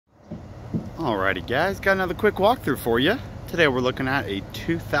Alrighty guys, got another quick walkthrough for you. Today we're looking at a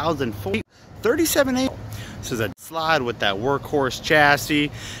 2004 37A. This is a slide with that workhorse chassis.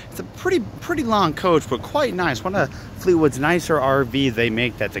 It's a pretty long coach, but quite nice. One of Fleetwood's nicer RVs they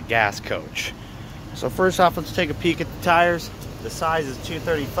make that's a gas coach. So first off, let's take a peek at the tires. The size is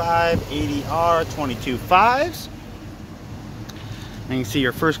 235 80R 22 5s. And you can see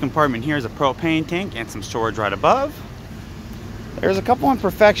your first compartment here is a propane tank and some storage right above. There's a couple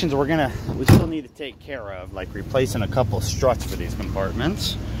imperfections we still need to take care of, like replacing a couple struts for these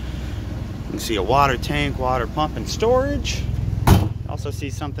compartments. You can see a water tank, water pump, and storage. Also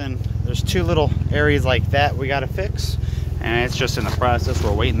see something, there's two little areas like that we got to fix, and it's just in the process.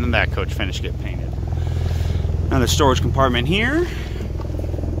 We're waiting on that coach finish to get painted. Another storage compartment here.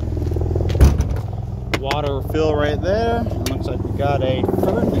 Water fill right there. It looks like we got a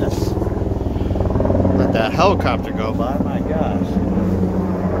furnace. Let that helicopter go by, my gosh.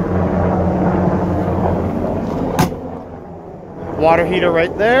 Water heater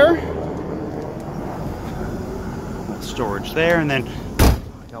right there. Storage there, and then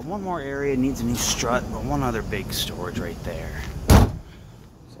I got one more area, needs a new strut, but one other big storage right there. So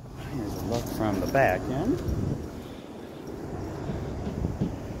here's a look from the back end.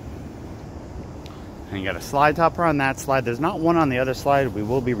 And you got a slide topper on that slide. There's not one on the other slide. We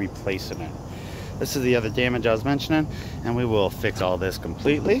will be replacing it. This is the other damage I was mentioning, and we will fix all this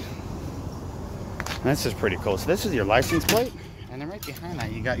completely. And this is pretty cool. So this is your license plate, and then right behind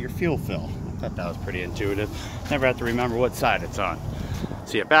that you got your fuel fill. I thought that was pretty intuitive. Never have to remember what side it's on.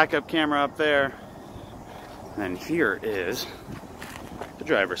 See a backup camera up there, and then here is the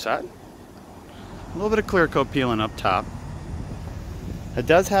driver's side. A little bit of clear coat peeling up top. It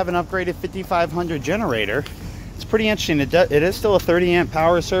does have an upgraded 5500 generator. It's pretty interesting. It is still a 30 amp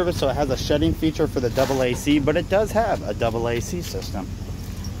power service, so it has a shutting feature for the double AC, but it does have a double AC system.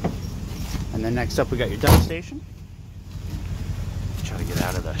 And then next up we got your dump station. Try to get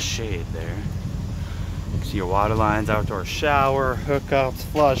out of the shade there. See your water lines, outdoor shower, hookups,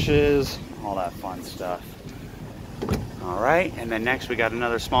 flushes, all that fun stuff. All right, and then next we got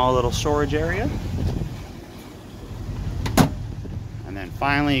another small little storage area. And then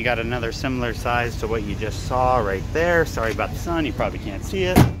finally you got another similar size to what you just saw right there. Sorry about the sun, you probably can't see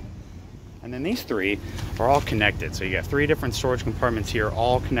it. And then these three are all connected. So you got three different storage compartments here,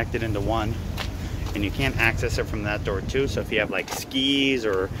 all connected into one. And you can't access it from that door too. So if you have like skis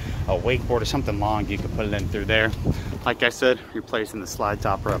or a wakeboard or something long, you can put it in through there. Like I said, replacing the slide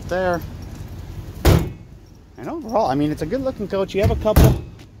topper up there. And overall, I mean, it's a good looking coach. You have a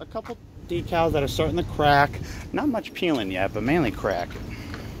couple decals that are starting to crack. Not much peeling yet, but mainly cracking.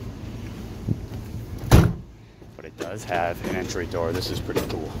 But it does have an entry door. This is pretty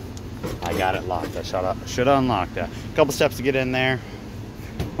cool. I got it locked. I should have unlocked that. A couple steps to get in there.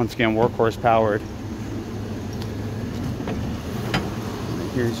 Once again, workhorse powered.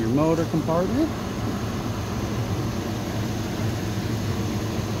 And here's your motor compartment.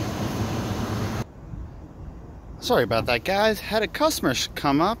 Sorry about that, guys. Had a customer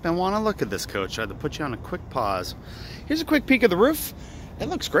come up and want to look at this coach. I had to put you on a quick pause. Here's a quick peek of the roof. It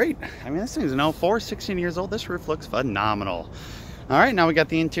looks great. I mean, this thing's an 04, 16 years old. This roof looks phenomenal. All right, now we got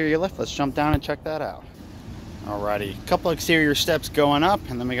the interior lift. Let's jump down and check that out. Alrighty, a couple exterior steps going up,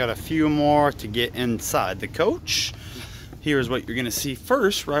 and then we got a few more to get inside the coach. Here's what you're gonna see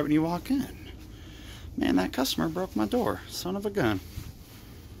first right when you walk in. Man, that customer broke my door. Son of a gun.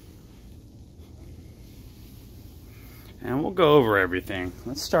 And we'll go over everything.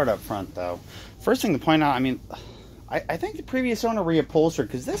 Let's start up front though. First thing to point out, I mean, I think the previous owner reupholstered,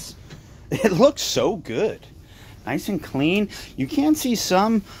 because it looks so good. Nice and clean. You can see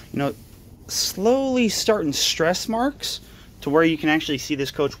some, slowly starting stress marks to where you can actually see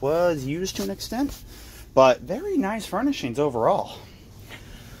this coach was used to an extent. But very nice furnishings overall.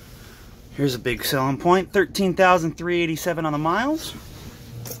 Here's a big selling point. 13,387 on the miles.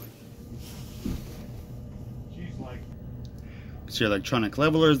 So your electronic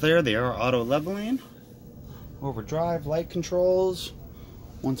levelers there, they are auto leveling. Overdrive, light controls.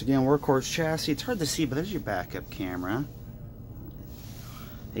 Once again, workhorse chassis. It's hard to see, but there's your backup camera.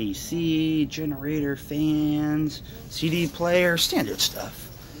 AC, generator, fans, CD player, standard stuff.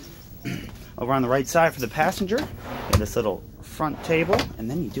 Over on the right side for the passenger, you have this little front table,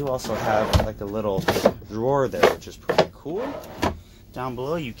 and then you do also have like a little drawer there, which is pretty cool. Down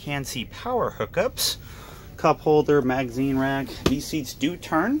below you can see power hookups. Cup holder, magazine rack. These seats do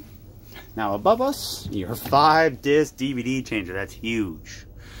turn. Now above us, your 5-disc DVD changer. That's huge.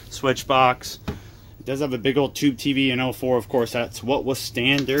 Switch box. It does have a big old tube TV in 04, of course. That's what was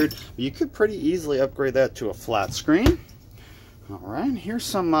standard. You could pretty easily upgrade that to a flat screen. All right, here's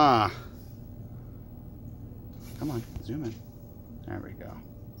some Come on, zoom in. There we go.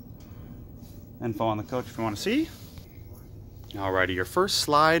 Info on the coach if you want to see. Alrighty, your first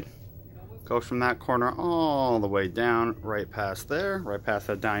slide goes from that corner all the way down, right past there, right past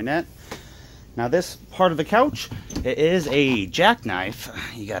that dinette. Now this part of the couch, it is a jackknife.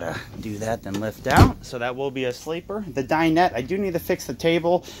 You gotta do that, then lift out. So that will be a sleeper. The dinette, I do need to fix the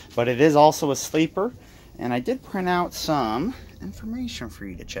table, but it is also a sleeper. And I did print out some information for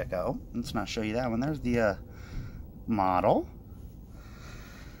you to check out. Let's not show you that one. There's the model.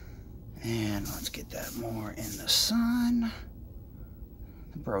 And let's get that more in the sun.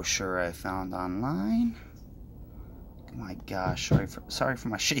 The brochure I found online. My gosh, sorry for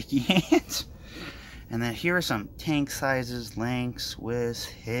my shaky hands. And then here are some tank sizes, lengths, widths,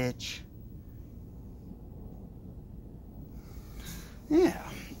 hitch. Yeah.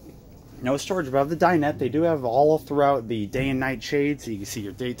 No storage above the dinette. They do have all throughout the day and night shades, so you can see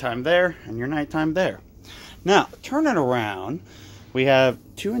your daytime there and your nighttime there. Now, turn it around. We have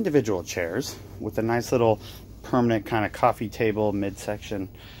two individual chairs with a nice little permanent kind of coffee table, midsection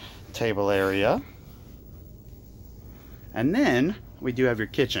table area. And then we do have your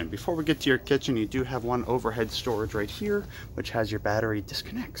kitchen. Before we get to your kitchen, you do have one overhead storage right here, which has your battery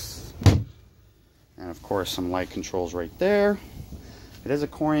disconnects. And of course, some light controls right there. It is a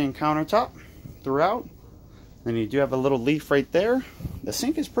Corian countertop throughout. Then you do have a little leaf right there. The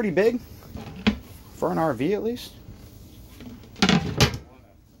sink is pretty big, for an RV at least.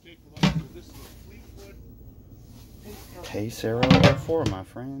 Case Arrow 4, my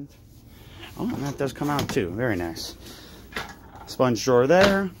friend. Oh, and that does come out too. Very nice. Sponge drawer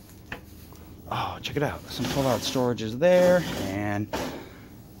there. Oh, check it out. Some pull-out storage is there. And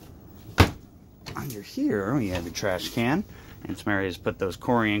under here, we have your trash can. And some areas to put those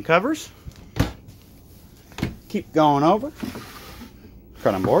Corian covers. Keep going over.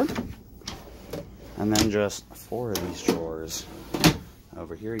 Cutting board. And then just 4 of these drawers.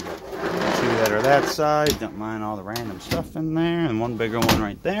 Over here, you got 2 that are that side. Don't mind all the random stuff in there. And one bigger one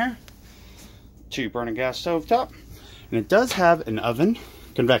right there. 2 burning gas stove top. And it does have an oven,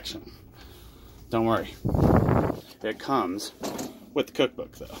 convection. Don't worry. It comes with the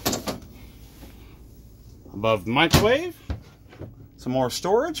cookbook though. Above the microwave, some more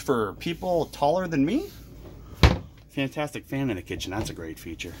storage for people taller than me. Fantastic fan in the kitchen, that's a great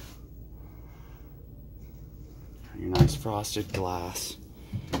feature. Your nice frosted glass.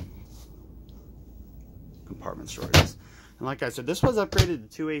 Compartment storages. And like I said, this was upgraded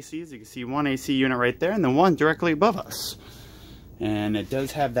to 2 ACs. You can see 1 AC unit right there and then 1 directly above us. And it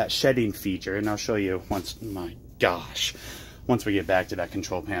does have that shedding feature, and I'll show you once, my gosh, once we get back to that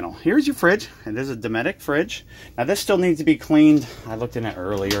control panel. Here's your fridge. It is a Dometic fridge. Now this still needs to be cleaned. I looked in it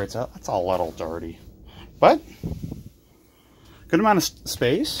earlier. It's a little dirty, but good amount of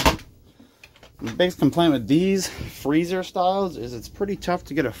space. The biggest complaint with these freezer styles is it's pretty tough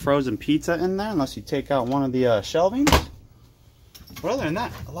to get a frozen pizza in there unless you take out one of the shelvings. But other than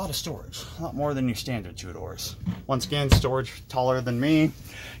that, a lot of storage. A lot more than your standard 2-doors. Once again, storage taller than me.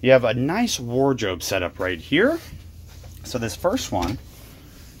 You have a nice wardrobe setup right here. So this first one,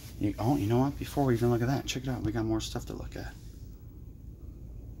 oh, you know what? Before we even look at that, check it out. We got more stuff to look at.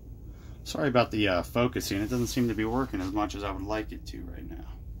 Sorry about the focusing. It doesn't seem to be working as much as I would like it to right now.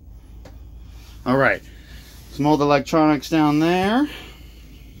 All right, some old electronics down there.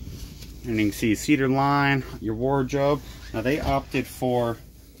 And you can see cedar line, your wardrobe. Now they opted for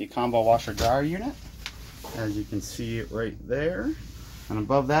the combo washer dryer unit, as you can see it right there. And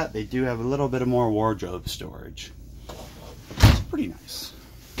above that, they do have a little bit of more wardrobe storage. It's pretty nice.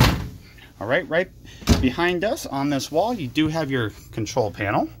 All right, right behind us on this wall, you do have your control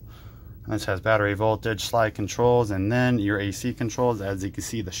panel. This has battery voltage, slide controls, and then your AC controls. As you can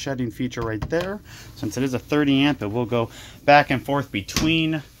see, the shedding feature right there. Since it is a 30 amp, it will go back and forth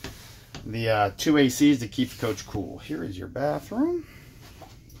between the 2 ACs to keep the coach cool. Here is your bathroom.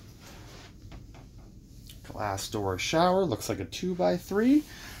 Glass door shower. Looks like a 2x3.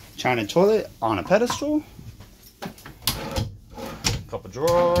 China toilet on a pedestal. Couple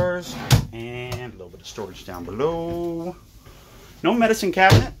drawers. And a little bit of storage down below. No medicine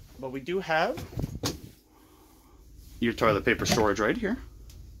cabinet. But we do have your toilet paper storage right here.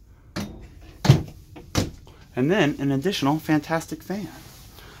 And then an additional fantastic fan.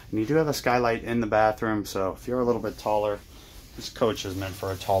 And you do have a skylight in the bathroom, so if you're a little bit taller, this coach is meant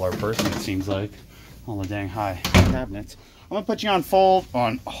for a taller person, it seems like. All the dang high cabinets. I'm gonna put you on hold.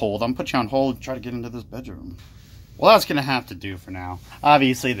 I'm gonna put you on hold and try to get into this bedroom. Well, that's gonna have to do for now.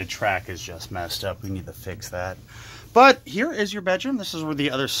 Obviously the track is just messed up. We need to fix that. But here is your bedroom. This is where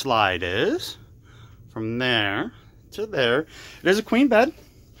the other slide is. From there to there. It is a queen bed.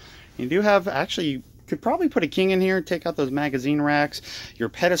 You do have actually Could probably put a king in here, take out those magazine racks. Your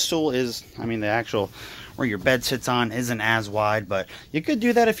pedestal is, I mean, the actual where your bed sits on isn't as wide, but you could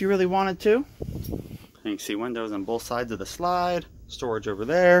do that if you really wanted to. And you can see windows on both sides of the slide. Storage over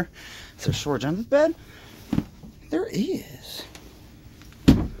there. Is there storage under the bed? There is.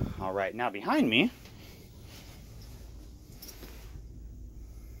 All right, now behind me,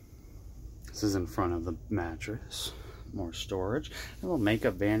 this is in front of the mattress. More storage. A little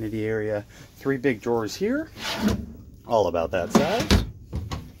makeup vanity area. 3 big drawers here. All about that size.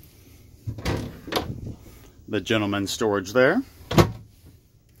 The gentleman's storage there.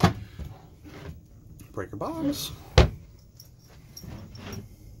 Breaker box.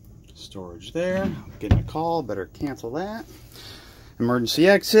 Storage there. Getting a call. Better cancel that. Emergency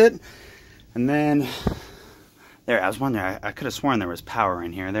exit. And then there, I was wondering, I could have sworn there was power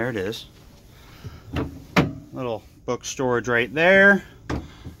in here. There it is. Little book storage right there.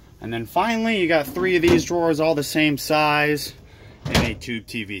 And then finally you got 3 of these drawers, all the same size, and a tube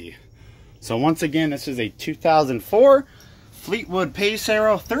TV. So once again, this is a 2004 Fleetwood Pace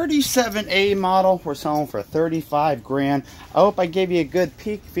Arrow 37A model. We're selling for 35 grand. I hope I gave you a good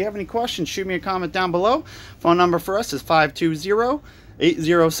peek. If you have any questions, shoot me a comment down below. Phone number for us is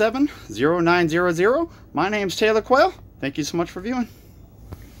 520-807-0900. My name's Taylor Quayle. Thank you so much for viewing.